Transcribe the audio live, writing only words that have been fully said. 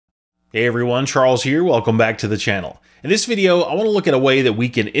Hey everyone, Charles here. Welcome back to the channel. In this video, I want to look at a way that we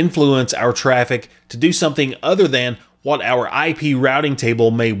can influence our traffic to do something other than what our IP routing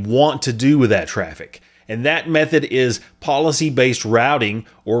table may want to do with that traffic. And that method is policy-based routing,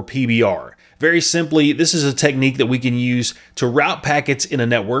 or PBR. Very simply, this is a technique that we can use to route packets in a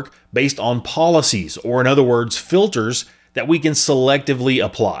network based on policies, or in other words, filters that we can selectively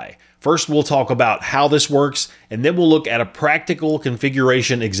apply. First, we'll talk about how this works, and then we'll look at a practical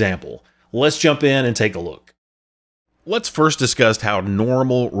configuration example. Let's jump in and take a look. Let's first discuss how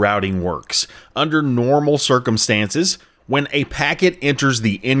normal routing works. Under normal circumstances, when a packet enters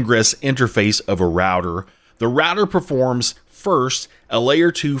the ingress interface of a router, the router performs first a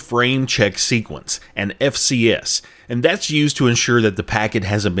layer 2 frame check sequence, an FCS, and that's used to ensure that the packet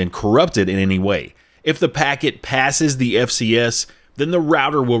hasn't been corrupted in any way. If the packet passes the FCS, then the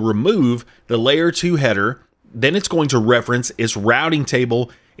router will remove the layer 2 header. Then it's going to reference its routing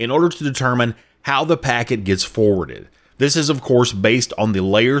table in order to determine how the packet gets forwarded. This is of course based on the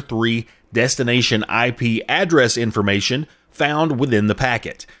layer 3 destination IP address information found within the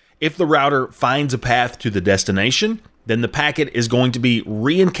packet. If the router finds a path to the destination, then the packet is going to be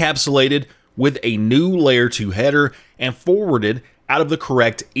re-encapsulated with a new layer 2 header and forwarded out of the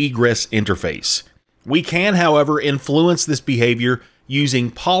correct egress interface. We can, however, influence this behavior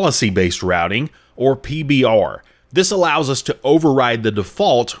using policy-based routing, or PBR. This allows us to override the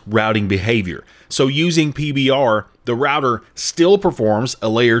default routing behavior. So using PBR, the router still performs a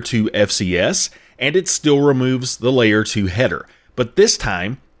layer 2 FCS, and it still removes the layer 2 header. But this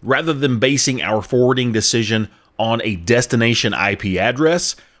time, rather than basing our forwarding decision on a destination IP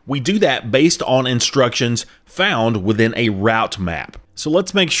address, we do that based on instructions found within a route map. So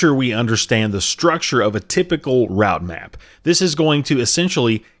let's make sure we understand the structure of a typical route map. This is going to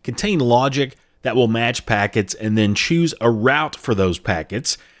essentially contain logic that will match packets and then choose a route for those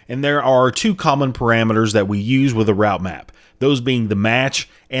packets. And there are two common parameters that we use with a route map, those being the match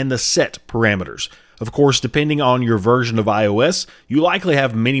and the set parameters. Of course, depending on your version of iOS, you likely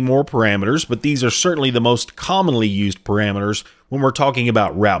have many more parameters, but these are certainly the most commonly used parameters when we're talking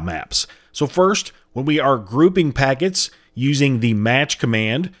about route maps. So first, when we are grouping packets using the match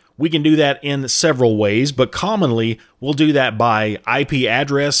command, we can do that in several ways, but commonly we'll do that by IP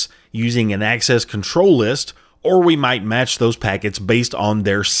address using an access control list, or we might match those packets based on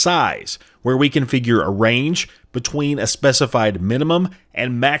their size, where we configure a range between a specified minimum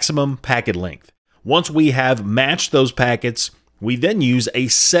and maximum packet length. Once we have matched those packets, we then use a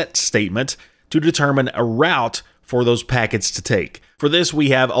set statement to determine a route for those packets to take. For this, we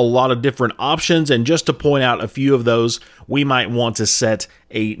have a lot of different options, and just to point out a few of those, we might want to set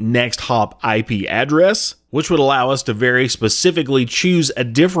a next hop IP address, which would allow us to very specifically choose a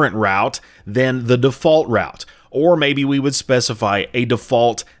different route than the default route. Or maybe we would specify a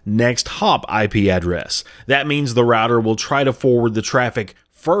default next hop IP address. That means the router will try to forward the traffic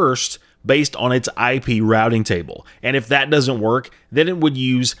first based on its IP routing table. And if that doesn't work, then it would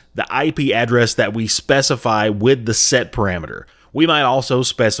use the IP address that we specify with the set parameter. We might also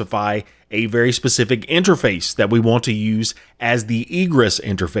specify a very specific interface that we want to use as the egress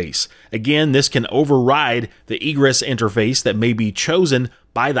interface. Again, this can override the egress interface that may be chosen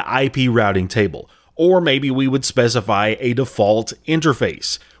by the IP routing table. Or maybe we would specify a default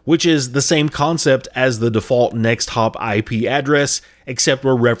interface, which is the same concept as the default next hop IP address, except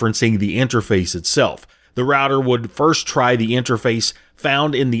we're referencing the interface itself. The router would first try the interface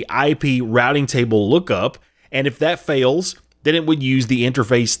found in the IP routing table lookup, and if that fails, then it would use the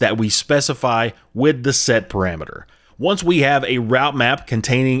interface that we specify with the set parameter. Once we have a route map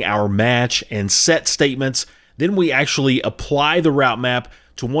containing our match and set statements, then we actually apply the route map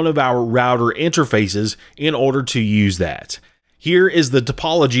to one of our router interfaces in order to use that. Here is the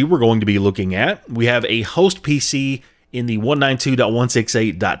topology we're going to be looking at. We have a host PC in the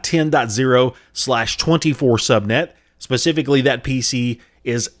 192.168.10.0/24 subnet. Specifically, that PC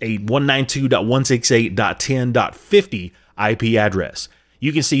is a 192.168.10.50 IP address.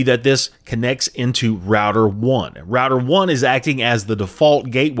 You can see that this connects into router 1. Router 1 is acting as the default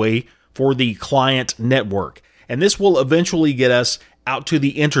gateway for the client network, and this will eventually get us out to the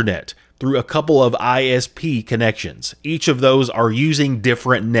internet through a couple of ISP connections. Each of those are using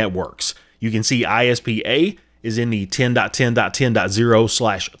different networks. You can see ISP A is in the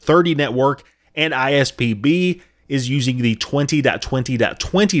 10.10.10.0/30 network, and ISP B is using the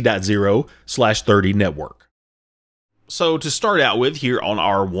 20.20.20.0/30 network. So to start out with here on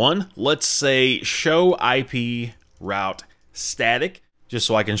R1, let's say show IP route static, just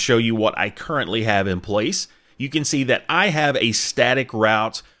so I can show you what I currently have in place. You can see that I have a static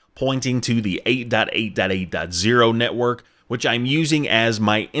route pointing to the 8.8.8.0 network which I'm using as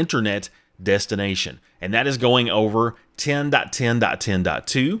my internet destination. And that is going over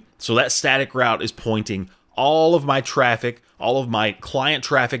 10.10.10.2. So that static route is pointing all of my traffic, all of my client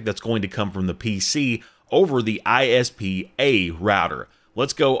traffic that's going to come from the PC over the ISP-A router.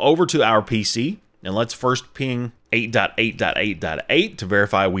 Let's go over to our PC and let's first ping 8.8.8.8 to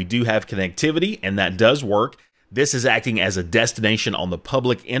verify we do have connectivity, and that does work. This is acting as a destination on the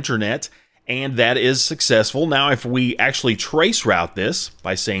public internet, and that is successful. Now, if we actually trace route this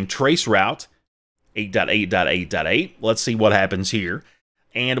by saying trace route 8.8.8.8, let's see what happens here.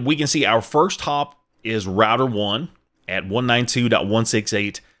 And we can see our first hop is router 1 at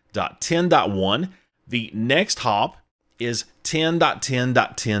 192.168.10.1. The next hop is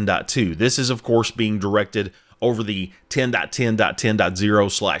 10.10.10.2. This is, of course, being directed over the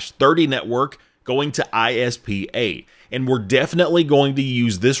 10.10.10.0/30 network going to ISP-A. And we're definitely going to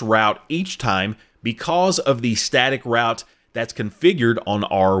use this route each time because of the static route that's configured on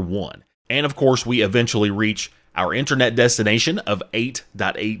R1. And of course, we eventually reach our internet destination of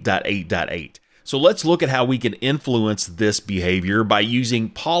 8.8.8.8. So let's look at how we can influence this behavior by using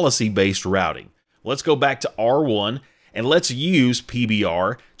policy-based routing. Let's go back to R1 and let's use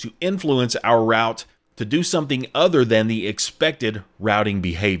PBR to influence our route to do something other than the expected routing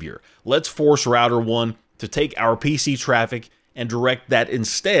behavior. Let's force router 1 to take our PC traffic and direct that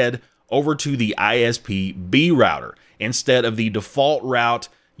instead over to the ISP-B router instead of the default route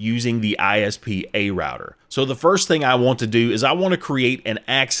using the ISP-A router. So the first thing I want to do is I want to create an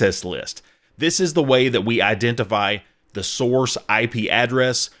access list. This is the way that we identify the source IP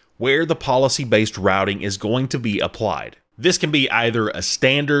address where the policy-based routing is going to be applied. This can be either a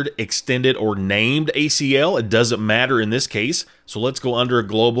standard, extended, or named ACL. It doesn't matter in this case. So let's go under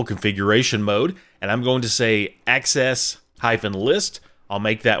global configuration mode, and I'm going to say access-list. I'll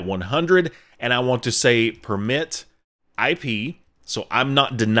make that 100, and I want to say permit IP. So I'm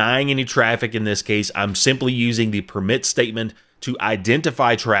not denying any traffic in this case. I'm simply using the permit statement to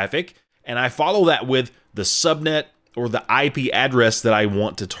identify traffic, and I follow that with the subnet or the IP address that I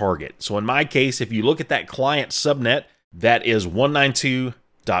want to target. So in my case, if you look at that client subnet, that is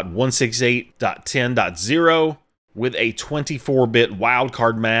 192.168.10.0 with a 24-bit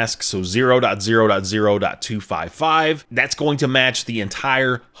wildcard mask, so 0.0.0.255. That's going to match the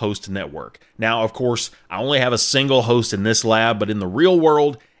entire host network. Now, of course, I only have a single host in this lab, but in the real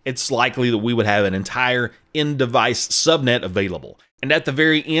world, it's likely that we would have an entire in-device subnet available. And at the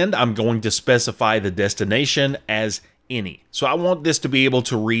very end, I'm going to specify the destination as any. So I want this to be able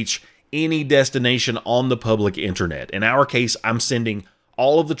to reach any destination on the public internet. In our case, I'm sending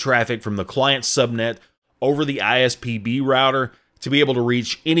all of the traffic from the client subnet over the ISP-B router to be able to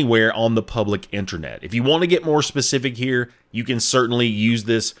reach anywhere on the public internet. If you want to get more specific here, you can certainly use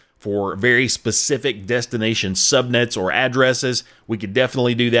this for very specific destination subnets or addresses. We could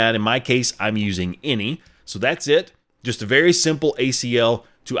definitely do that. In my case, I'm using any. So that's it. Just a very simple ACL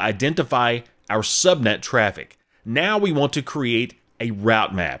to identify our subnet traffic. Now we want to create a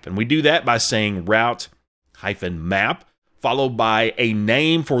route map, and we do that by saying route-map followed by a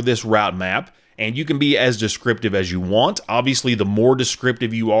name for this route map, and you can be as descriptive as you want. Obviously, the more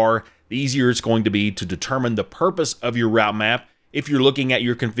descriptive you are, the easier it's going to be to determine the purpose of your route map if you're looking at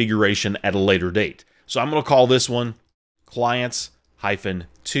your configuration at a later date. So I'm going to call this one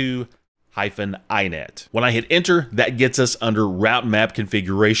clients-2-inet. When I hit enter, that gets us under route map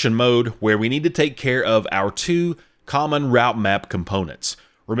configuration mode, where we need to take care of our two common route map components.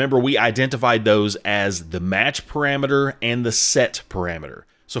 Remember, we identified those as the match parameter and the set parameter.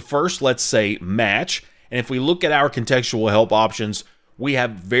 So first, let's say match, and if we look at our contextual help options, we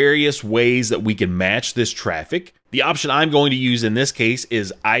have various ways that we can match this traffic. The option I'm going to use in this case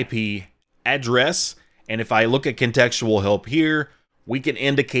is IP address, and if I look at contextual help here, we can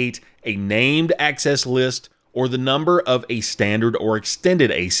indicate a named access list or the number of a standard or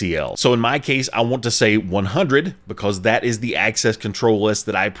extended ACL. So in my case, I want to say 100 because that is the access control list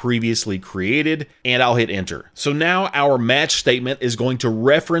that I previously created, and I'll hit enter. So now our match statement is going to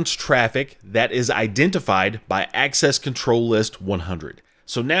reference traffic that is identified by access control list 100.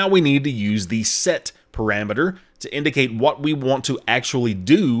 So now we need to use the set parameter to indicate what we want to actually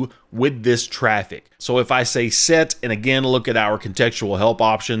do with this traffic. So if I say set, and again, look at our contextual help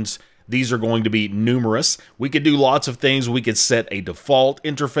options, these are going to be numerous. We could do lots of things. We could set a default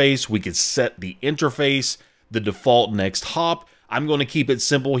interface. We could set the interface, the default next hop. I'm going to keep it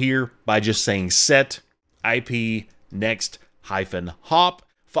simple here by just saying set IP next -hop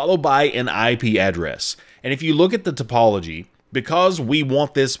followed by an IP address. And if you look at the topology, because we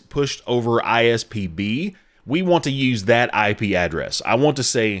want this pushed over ISP-B, we want to use that IP address. I want to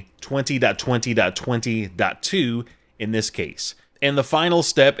say 20.20.20.2 in this case. And the final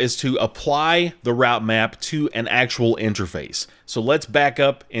step is to apply the route map to an actual interface. So let's back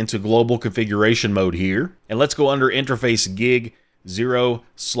up into global configuration mode here, and let's go under interface gig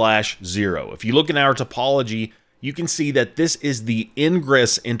 0/0. If you look in our topology, you can see that this is the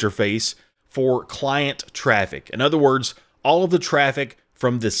ingress interface for client traffic. In other words, all of the traffic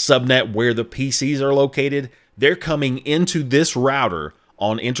from the subnet where the PCs are located, they're coming into this router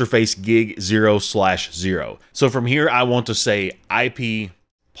on interface gig 0/0. So from here, I want to say IP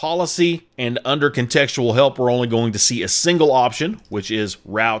policy, and under contextual help, we're only going to see a single option, which is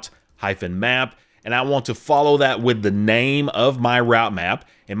route-map, and I want to follow that with the name of my route map.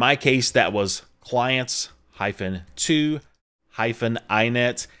 In my case, that was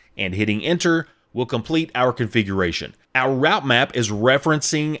clients-2-inet, and hitting enter will complete our configuration. Our route map is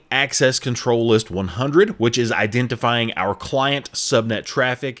referencing access control list 100, which is identifying our client subnet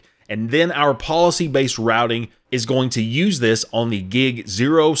traffic, and then our policy-based routing is going to use this on the gig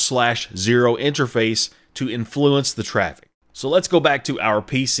 0/0 interface to influence the traffic. So let's go back to our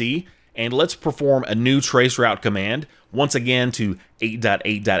PC and let's perform a new traceroute command, once again to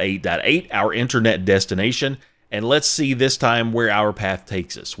 8.8.8.8, our internet destination, and let's see this time where our path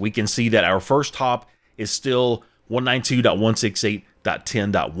takes us. We can see that our first hop is still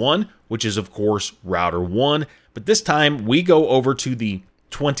 192.168.10.1, which is of course router 1, but this time we go over to the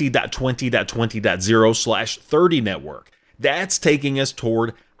 20.20.20.0/30 network. That's taking us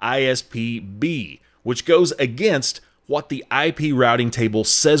toward ISP-B, which goes against what the IP routing table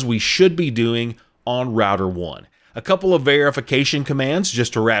says we should be doing on router 1. A couple of verification commands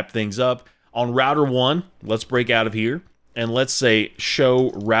just to wrap things up. On router 1, let's break out of here and let's say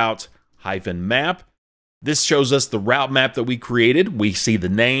show route-map. This shows us the route map that we created. We see the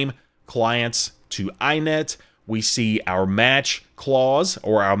name, clients to inet. We see our match clause,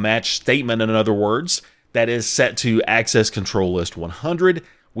 or our match statement in other words, that is set to access control list 100.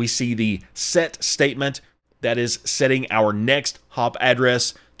 We see the set statement that is setting our next hop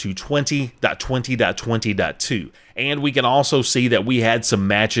address to 20.20.20.2. And we can also see that we had some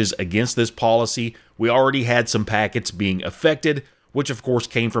matches against this policy. We already had some packets being affected, which of course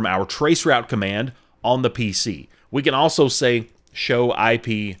came from our traceroute command on the PC. We can also say show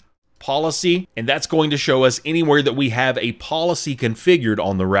IP policy, and that's going to show us anywhere that we have a policy configured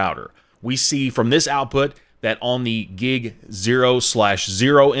on the router. We see from this output that on the gig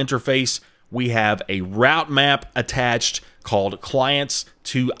 0/0 interface, we have a route map attached called clients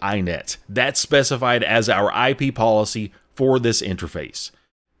to inet. That's specified as our IP policy for this interface.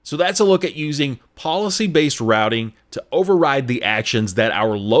 So that's a look at using policy-based routing to override the actions that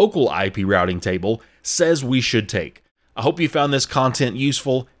our local IP routing table says we should take. I hope you found this content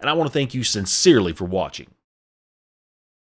useful, and I want to thank you sincerely for watching.